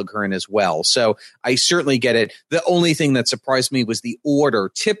wanted to plug her in as well. So I certainly get it. The only thing that surprised me was the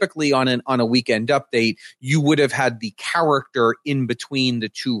order. Typically on a Weekend Update, you would have had the character in between the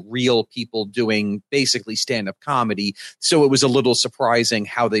two real people doing basically stand-up comedy. So it was a little surprising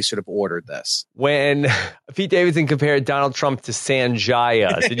how they sort of ordered this. When Pete Davidson compared Donald Trump to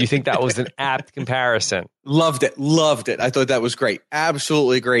Sanjaya, did you think that was an apt comparison? Loved it. I thought that was great.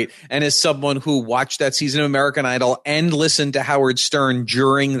 Absolutely great. And as someone who watched that season of American Idol and listened to Howard Stern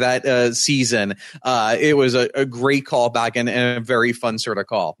during that season, it was a great callback and a very fun sort of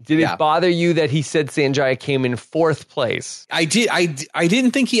call. Did it bother you that he said Sanjaya came in 4th place? I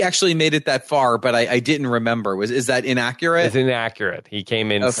didn't think he actually made it that far, but I didn't remember. Is that inaccurate? It's inaccurate. He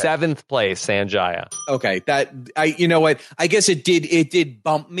came in 7th place, Sanjaya. Okay. You know what? I guess it did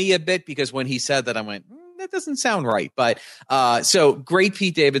bump me a bit, because when he said that, I went, that doesn't sound right. But so great,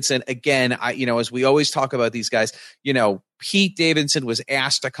 Pete Davidson. Again, as we always talk about these guys, Pete Davidson was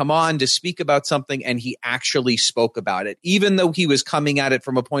asked to come on to speak about something, and he actually spoke about it. Even though he was coming at it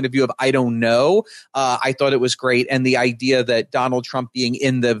from a point of view of, I don't know, I thought it was great. And the idea that Donald Trump being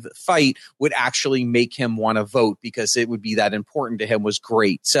in the fight would actually make him want to vote because it would be that important to him was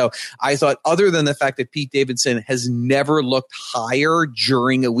great. So I thought, other than the fact that Pete Davidson has never looked higher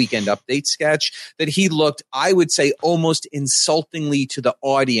during a Weekend Update sketch, that he looked, I would say, almost insultingly to the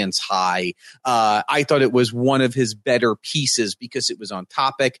audience high. I thought it was one of his better pieces because it was on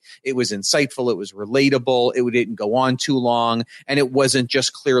topic, it was insightful, it was relatable, it didn't go on too long, and it wasn't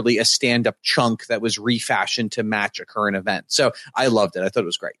just clearly a stand-up chunk that was refashioned to match a current event. So I loved it. I thought it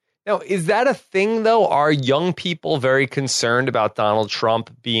was great. Now, is that a thing, though? Are young people very concerned about Donald Trump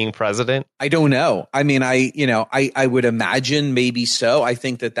being president? I don't know. I mean, I would imagine maybe so. I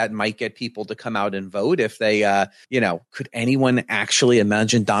think that might get people to come out and vote if they, could anyone actually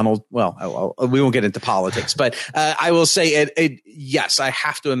imagine Donald? Well, we won't get into politics, but I will say yes, I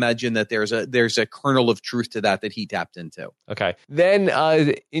have to imagine that there's a kernel of truth to that he tapped into. Okay. Then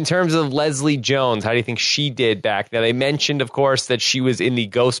in terms of Leslie Jones, how do you think she did back then? They mentioned, of course, that she was in the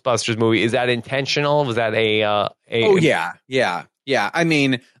Ghostbusters movie. Is that intentional? Was that Oh, yeah. I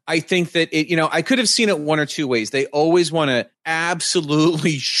mean, I think that I could have seen it one or two ways. They always want to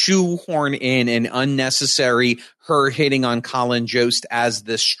absolutely shoehorn in an unnecessary her hitting on Colin Jost as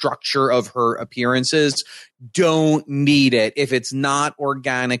the structure of her appearances. Don't need it. If it's not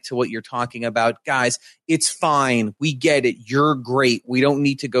organic to what you're talking about, guys, it's fine. We get it. You're great. We don't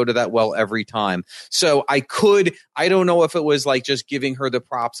need to go to that well every time. So I don't know if it was like just giving her the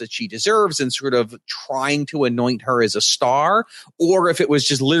props that she deserves and sort of trying to anoint her as a star, or if it was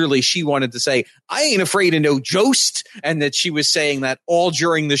just literally she wanted to say, I ain't afraid of no Jost, and that she was saying that all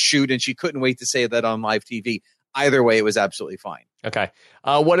during the shoot and she couldn't wait to say that on live TV. Either way, it was absolutely fine. Okay.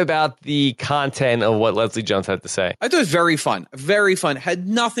 What about the content of what Leslie Jones had to say? I thought it was very fun. Very fun. Had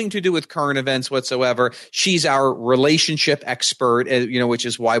nothing to do with current events whatsoever. She's our relationship expert, which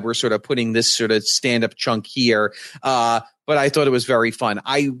is why we're sort of putting this sort of stand-up chunk here. But I thought it was very fun.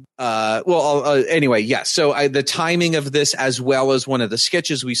 Anyway, yes. So the timing of this, as well as one of the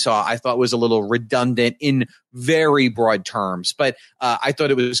sketches we saw, I thought was a little redundant in very broad terms. But I thought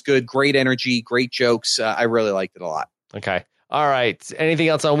it was good. Great energy, great jokes. I really liked it a lot. Okay. All right. Anything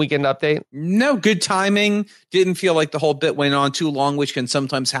else on Weekend Update? No, good timing. Didn't feel like the whole bit went on too long, which can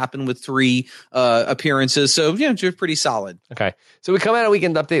sometimes happen with 3 appearances. So, yeah, it's pretty solid. Okay. So we come out of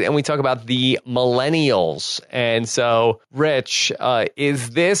Weekend Update and we talk about the millennials. And so, Rich, is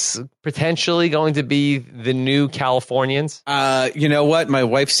this potentially going to be the new Californians? You know what? My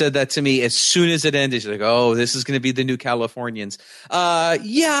wife said that to me as soon as it ended. She's like, oh, this is going to be the new Californians.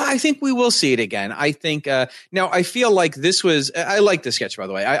 Yeah, I think we will see it again. I think now I feel like this was, I like the sketch, by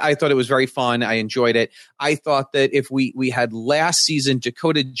the way. I thought it was very fun. I enjoyed it. I thought that if we had last season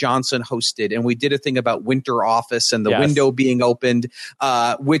Dakota Johnson hosted and we did a thing about winter office and the window being opened,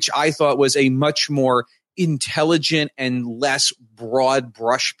 which I thought was a much more intelligent and less broad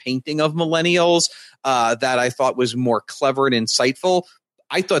brush painting of millennials that I thought was more clever and insightful.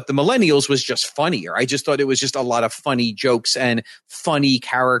 I thought the millennials was just funnier. I just thought it was just a lot of funny jokes and funny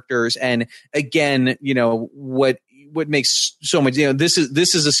characters. And again, what makes so much, this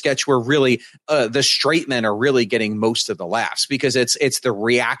is a sketch where really the straight men are really getting most of the laughs because it's the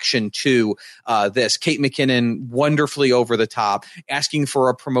reaction to this. Kate McKinnon, wonderfully over the top, asking for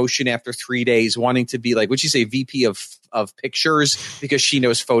a promotion after 3 days, wanting to be like, what'd you say, VP of pictures because she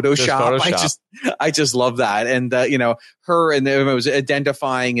knows Photoshop. I just love that. And, her and it was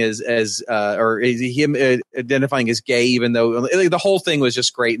identifying as him identifying as gay, even though the whole thing was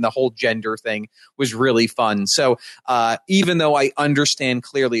just great. And the whole gender thing was really fun. So even though I understand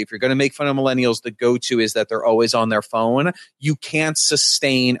clearly, if you're going to make fun of millennials, the go-to is that they're always on their phone. You can't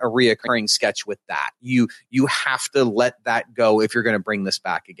sustain a reoccurring sketch with that. You have to let that go if you're going to bring this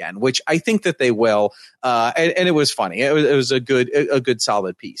back again, which I think that they will. And it was funny. It was a good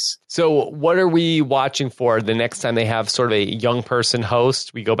solid piece. So what are we watching for the next time they have sort of a young person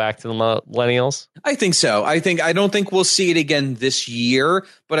host? We go back to the millennials? I think so. I don't think we'll see it again this year,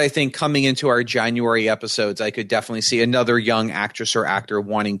 but I think coming into our January episodes, I could definitely see another young actress or actor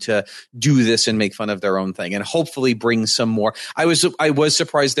wanting to do this and make fun of their own thing and hopefully bring some more. I was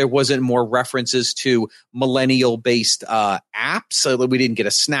surprised there wasn't more references to millennial based apps. We didn't get a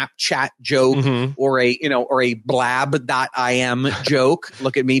Snapchat joke or a blab.im joke.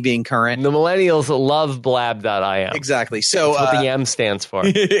 Look at me being current. The millennials love blab.im. Exactly. So that's what the M stands for.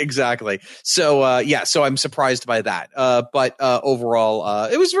 Exactly. So so I'm surprised by that. But overall,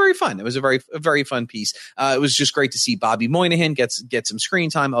 it was very fun. It was a very fun piece. It was just great to see Bobby Moynihan get some screen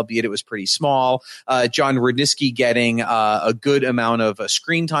time, albeit it was pretty small. John Rudnisky getting a good amount of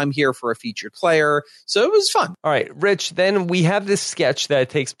screen time here for a featured player. So it was fun. All right, Rich, then we have this sketch that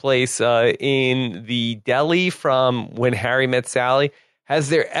takes place in the deli from When Harry Met Sally. Has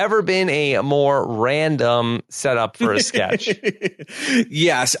there ever been a more random setup for a sketch?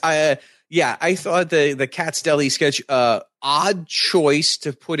 Yes. I thought the Cat's Deli sketch, odd choice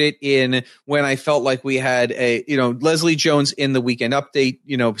to put it in when I felt like we had Leslie Jones in the Weekend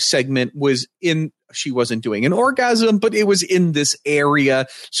Update, segment was in. She wasn't doing an orgasm, but it was in this area.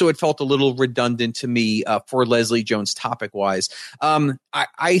 So it felt a little redundant to me for Leslie Jones topic wise.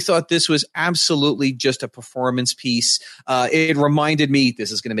 I thought this was absolutely just a performance piece. It reminded me,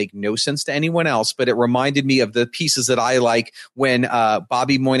 this is going to make no sense to anyone else, but it reminded me of the pieces that I like when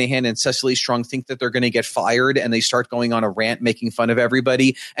Bobby Moynihan and Cecily Strong think that they're going to get fired and they start going on a rant making fun of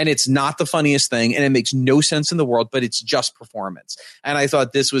everybody. And it's not the funniest thing and it makes no sense in the world, but it's just performance. And I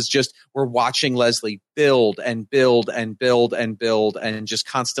thought this was just, we're watching Leslie build and build and build and build and just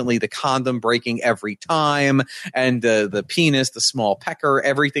constantly the condom breaking every time and the penis, the small pecker,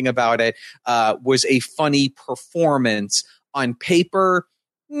 everything about it was a funny performance on paper.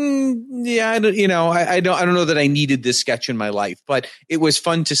 I don't know that I needed this sketch in my life, but it was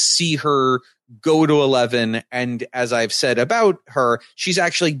fun to see her go to 11. And as I've said about her, she's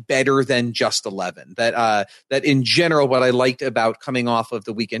actually better than just 11. That in general, what I liked about coming off of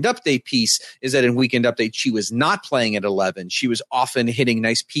the Weekend Update piece is that in Weekend Update, she was not playing at 11. She was often hitting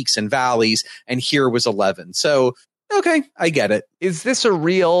nice peaks and valleys, and here was 11. So, okay, I get it. Is this a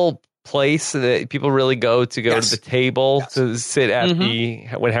real place that people really go to Yes. to the table Yes. to sit at the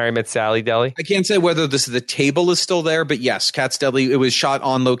When Harry Met Sally deli? I can't say whether the table is still there, but yes, Kat's Deli, it was shot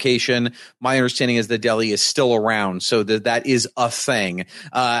on location. My understanding is the deli is still around, so that is a thing.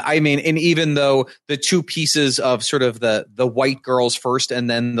 I mean, and even though the two pieces of sort of the white girls first and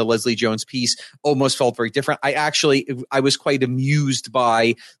then the Leslie Jones piece almost felt very different, I was quite amused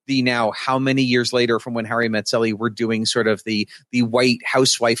by the now how many years later from When Harry Met Sally we're doing sort of the white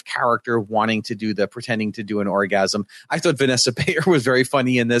housewife character wanting to do pretending to do an orgasm. I thought Vanessa Bayer was very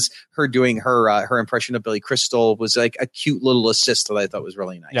funny in this. Her doing her impression of Billy Crystal was like a cute little assist that I thought was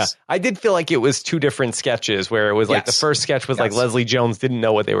really nice. Yeah, I did feel like it was two different sketches where it was like the first sketch was like Leslie Jones didn't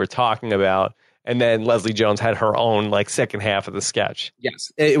know what they were talking about. And then Leslie Jones had her own like second half of the sketch.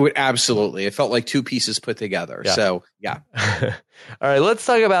 Yes, it would absolutely. It felt like two pieces put together. Yeah. So, yeah. All right, let's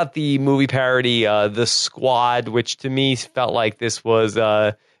talk about the movie parody, The Squad, which to me felt like this was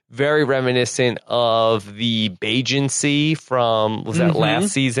very reminiscent of the Bajancy from, was that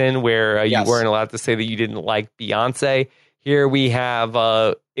last season where you weren't allowed to say that you didn't like Beyonce? Here we have,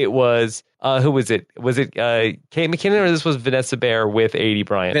 it was, who was it? Was it Kate McKinnon or this was Vanessa Bayer with A.D.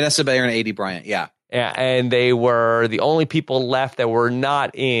 Bryant? Vanessa Bayer and A.D. Bryant, yeah. Yeah, and they were the only people left that were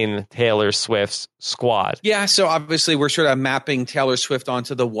not in Taylor Swift's squad. Yeah, so obviously we're sort of mapping Taylor Swift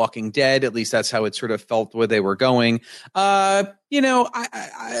onto The Walking Dead. At least that's how it sort of felt where they were going. You know,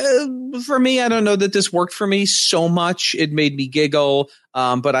 for me, I don't know that this worked for me so much. It made me giggle,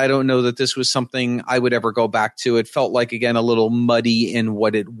 but I don't know that this was something I would ever go back to. It felt like, again, a little muddy in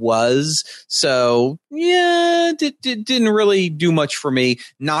what it was. So, yeah, didn't really do much for me.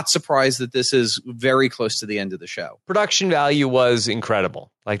 Not surprised that this is very close to the end of the show. Production value was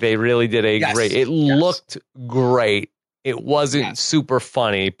incredible. Like they really did great. It looked great. It wasn't super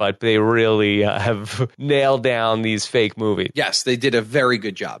funny, but they really have nailed down these fake movies. Yes, they did a very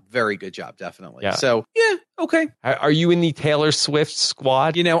good job. Very good job, definitely. Yeah. So, yeah, okay. Are you in the Taylor Swift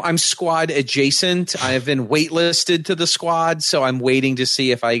squad? You know, I'm squad adjacent. I have been waitlisted to the squad, so I'm waiting to see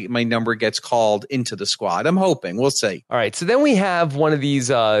if my number gets called into the squad. I'm hoping. We'll see. All right. So then we have one of these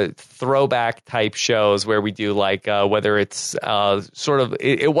throwback type shows where we do like whether it's sort of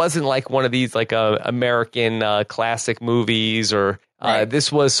it wasn't like one of these like American classic movies or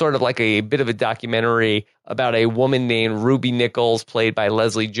this was sort of like a bit of a documentary about a woman named Ruby Nichols, played by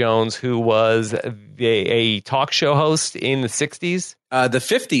Leslie Jones, who was a talk show host in the 60s. The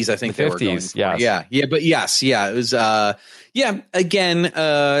 50s, I think. The 50s, yes. Yeah. But yes, yeah. It was, again,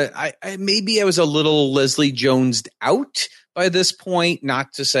 I maybe I was a little Leslie Jones'd out by this point.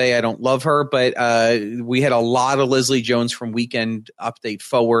 Not to say I don't love her, but we had a lot of Leslie Jones from Weekend Update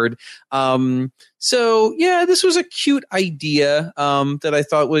forward. So yeah, this was a cute idea that I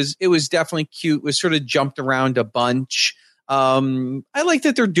thought was definitely cute. It was sort of jumped around a bunch. I like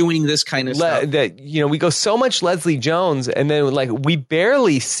that they're doing this kind of stuff. That, you know, we go so much Leslie Jones, and then like we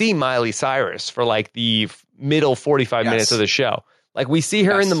barely see Miley Cyrus for like the middle 45 minutes of the show. Like we see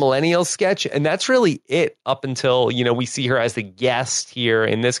her in the Millennials sketch, and that's really it up until, you know, we see her as the guest here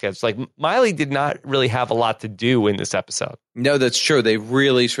in this sketch. Like Miley did not really have a lot to do in this episode. No, that's true. They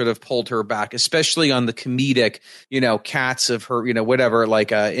really sort of pulled her back, especially on the comedic, you know, cats of her, you know, whatever,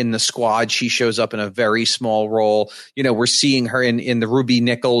 like in the squad, she shows up in a very small role. You know, we're seeing her in the Ruby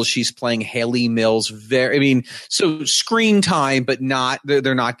Nichols. She's playing Haley Mills. So screen time, but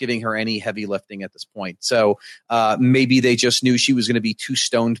they're not giving her any heavy lifting at this point. So maybe they just knew she was going to be too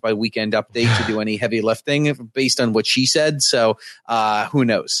stoned by Weekend Update to do any heavy lifting based on what she said. So who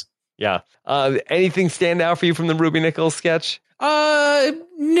knows? Yeah. Anything stand out for you from the Ruby Nichols sketch?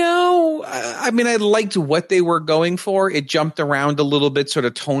 No. I mean, I liked what they were going for. It jumped around a little bit sort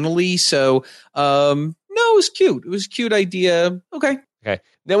of tonally. So, no, it was cute. It was a cute idea. Okay.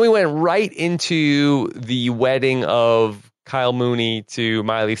 Then we went right into the wedding of Kyle Mooney to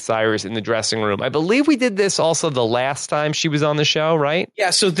Miley Cyrus in the dressing room. I believe we did this also the last time she was on the show, right?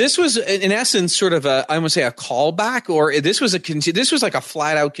 Yeah. So this was in essence sort of I want to say a callback, or this was like a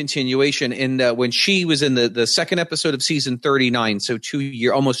flat out continuation in when she was in the second episode of season 39. So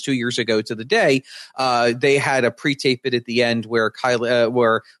almost 2 years ago to the day, they had a pre-tape bit at the end where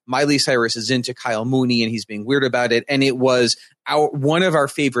where Miley Cyrus is into Kyle Mooney and he's being weird about it. And it was one of our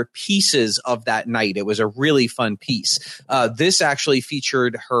favorite pieces of that night. It was a really fun piece. This actually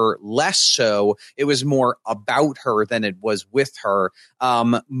featured her less so. It was more about her than it was with her.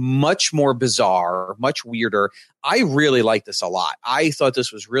 Much more bizarre, much weirder. I really liked this a lot. I thought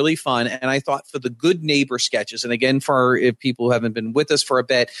this was really fun, and I thought for the Good Neighbor sketches, and again, for if people who haven't been with us for a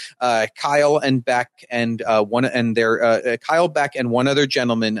bit, Kyle Beck and one other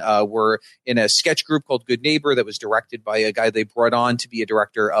gentleman were in a sketch group called Good Neighbor that was directed by a guy they brought on to be a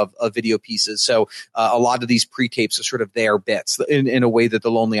director of video pieces. So a lot of these pre-tapes are sort of their bits in a way that The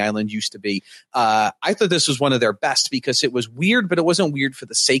Lonely Island used to be. I thought this was one of their best because it was weird, but it wasn't weird for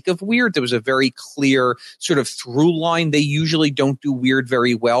the sake of weird. There was a very clear sort of through line. They usually don't do weird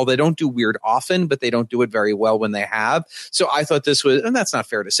very well. They don't do weird often, but they don't do it very well when they have. So I thought this was, and that's not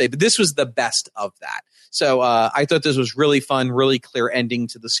fair to say, but this was the best of that. So I thought this was really fun, really clear ending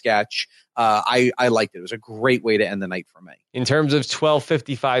to the sketch. I liked it. It was a great way to end the night for me. In terms of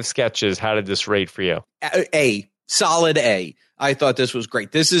 12:55 sketches, how did this rate for you? Solid A. I thought this was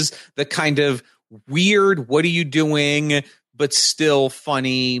great. This is the kind of weird, what are you doing, but still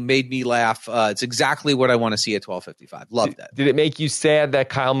funny, made me laugh. It's exactly what I want to see at 12:55. Loved it. Did it make you sad that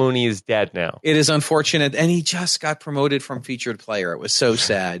Kyle Mooney is dead now? It is unfortunate, and he just got promoted from featured player. It was so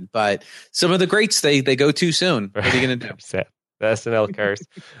sad, but some of the greats, they go too soon. What are you going to do? Sad. The SNL curse.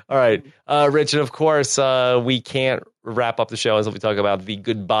 All right. Rich, and of course, we can't wrap up the show until we talk about the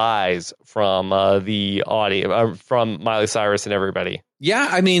goodbyes from the audience, from Miley Cyrus and everybody. Yeah,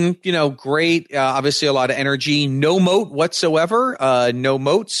 I mean, great. Obviously, a lot of energy. No moat whatsoever. No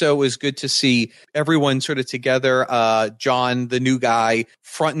moat. So it was good to see everyone sort of together. John, the new guy,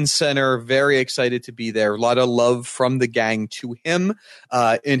 front and center. Very excited to be there. A lot of love from the gang to him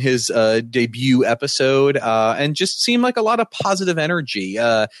in his debut episode, and just seemed like a lot of positive energy.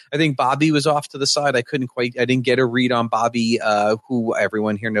 I think Bobby was off to the side. I didn't get a read on Bobby, who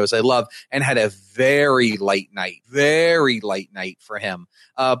everyone here knows I love, and had a very light night for him.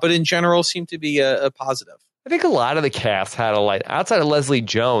 But in general, seemed to be a positive. I think a lot of the cast had a light outside of Leslie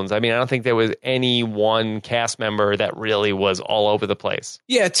Jones. I mean, I don't think there was any one cast member that really was all over the place.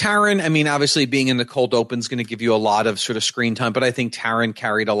 Yeah, Taryn, I mean, obviously being in the cold open is going to give you a lot of sort of screen time, but I think Taryn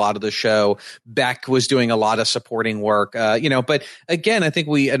carried a lot of the show. Beck was doing a lot of supporting work, but again, I think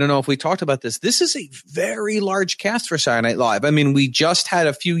I don't know if we talked about this. This is a very large cast for Saturday Night Live. I mean, we just had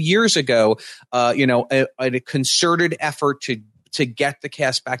a few years ago, a concerted effort to get the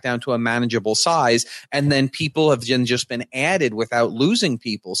cast back down to a manageable size. And then people have just been added without losing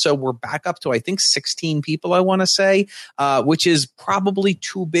people. So we're back up to, I think, 16 people, I want to say, which is probably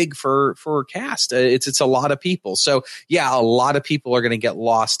too big for a cast. It's a lot of people. So yeah, a lot of people are going to get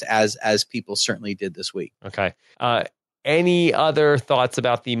lost as people certainly did this week. Okay. Any other thoughts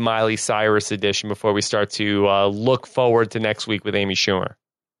about the Miley Cyrus edition before we start to look forward to next week with Amy Schumer?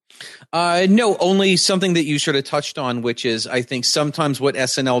 No, only something that you sort of touched on, which is I think sometimes what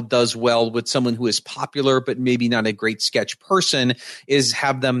SNL does well with someone who is popular but maybe not a great sketch person is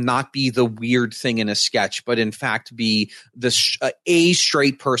have them not be the weird thing in a sketch, but in fact be a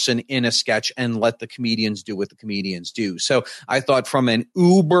straight person in a sketch and let the comedians do what the comedians do. So I thought from an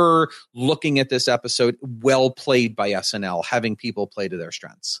Uber looking at this episode, well played by SNL, having people play to their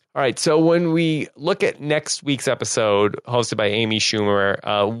strengths. All right. So when we look at next week's episode hosted by Amy Schumer,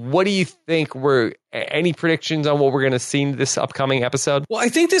 what do you think any predictions on what we're going to see in this upcoming episode? Well, I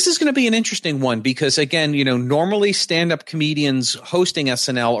think this is going to be an interesting one because, again, normally stand-up comedians hosting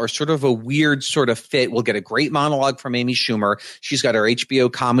SNL are sort of a weird sort of fit. We'll get a great monologue from Amy Schumer. She's got her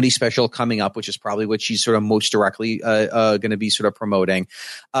HBO comedy special coming up, which is probably what she's sort of most directly going to be sort of promoting.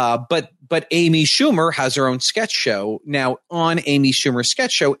 But Amy Schumer has her own sketch show. Now, on Amy Schumer's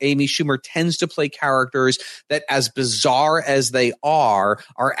sketch show, Amy Schumer tends to play characters that, as bizarre as they are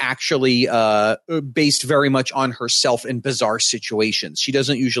actually based very much on herself in bizarre situations. She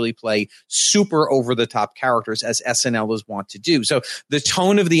doesn't usually play super over-the-top characters as SNL is wont to do. So the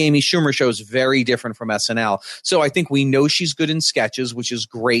tone of the Amy Schumer show is very different from SNL. So I think we know she's good in sketches, which is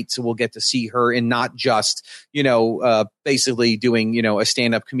great. So we'll get to see her in not just, basically doing, a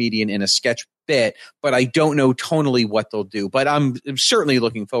stand-up comedian in a sketch bit, but I don't know tonally what they'll do. But I'm certainly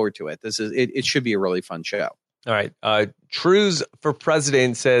looking forward to it. It should be a really fun show. All right. Trues for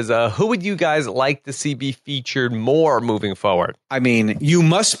President says, who would you guys like to see be featured more moving forward? I mean, you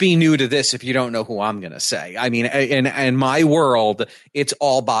must be new to this if you don't know who I'm going to say. I mean, in my world, it's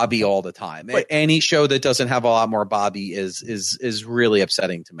all Bobby all the time. But any show that doesn't have a lot more Bobby is really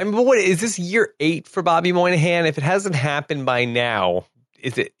upsetting to me. I mean, but what is this year 8 for Bobby Moynihan? If it hasn't happened by now,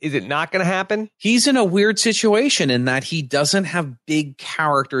 Is it not going to happen? He's in a weird situation in that he doesn't have big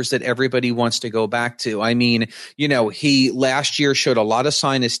characters that everybody wants to go back to. I mean, he last year showed a lot of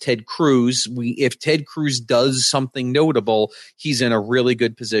sign as Ted Cruz. If Ted Cruz does something notable, he's in a really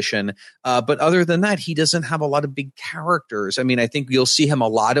good position. But other than that, he doesn't have a lot of big characters. I mean, I think you'll see him a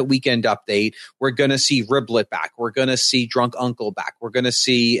lot at Weekend Update. We're going to see Riblet back. We're going to see Drunk Uncle back. We're going to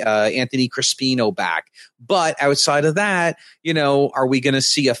see Anthony Crispino back. But outside of that, are we going to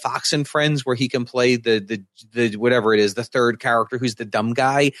see a Fox and Friends where he can play the whatever it is, the third character who's the dumb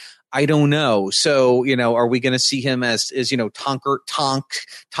guy? I don't know. So, are we going to see him as Tonker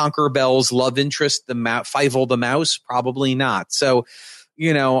Bell's love interest, Fievel the Mouse? Probably not. So,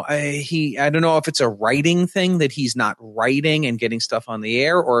 I don't know if it's a writing thing that he's not writing and getting stuff on the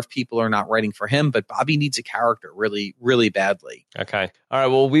air, or if people are not writing for him. But Bobby needs a character really, really badly. Okay. All right.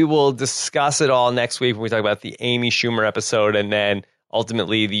 Well, we will discuss it all next week when we talk about the Amy Schumer episode and then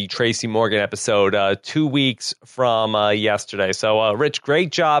ultimately the Tracy Morgan episode 2 weeks from yesterday. So, Rich,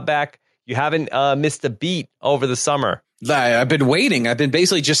 great job back. You haven't missed a beat over the summer. I've been waiting. I've been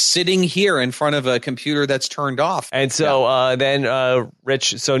basically just sitting here in front of a computer that's turned off. And so then,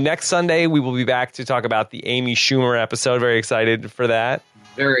 Rich, so next Sunday we will be back to talk about the Amy Schumer episode. Very excited for that.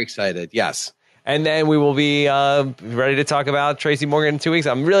 Very excited, yes. And then we will be ready to talk about Tracy Morgan in 2 weeks.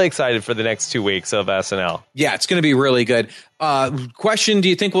 I'm really excited for the next 2 weeks of SNL. Yeah, it's going to be really good. Question, do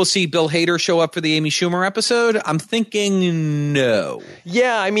you think we'll see Bill Hader show up for the Amy Schumer episode? I'm thinking no.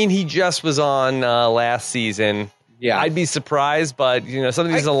 Yeah, I mean, he just was on last season. Yeah, I'd be surprised, but some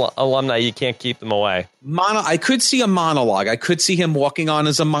of these alumni, you can't keep them away. I could see a monologue. I could see him walking on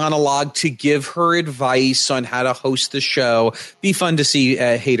as a monologue to give her advice on how to host the show. Be fun to see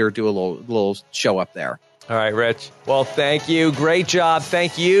Hader do a little show up there. All right, Rich. Well, thank you. Great job.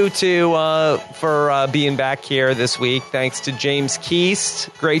 Thank you for being back here this week. Thanks to James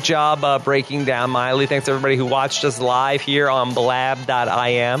Keast. Great job breaking down Miley. Thanks to everybody who watched us live here on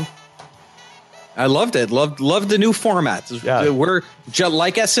blab.im. I loved it. Loved the new format. Yeah. We're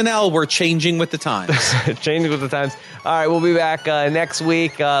like SNL. We're changing with the times. Changing with the times. All right, we'll be back next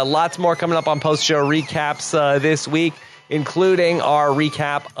week. Lots more coming up on post-show recaps this week, including our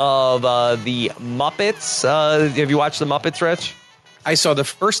recap of the Muppets. Have you watched the Muppets, Rich? I saw the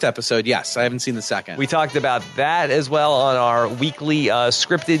first episode. Yes, I haven't seen the second. We talked about that as well on our weekly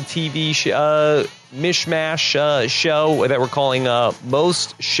scripted TV mishmash show that we're calling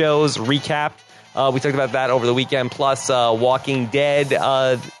Most Shows Recap. We talked about that over the weekend, plus Walking Dead.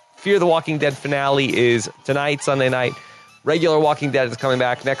 Fear the Walking Dead finale is tonight, Sunday night. Regular Walking Dead is coming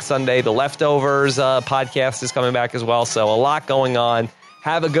back next Sunday. The Leftovers podcast is coming back as well. So a lot going on.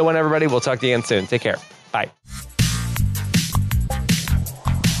 Have a good one, everybody. We'll talk to you again soon. Take care. Bye.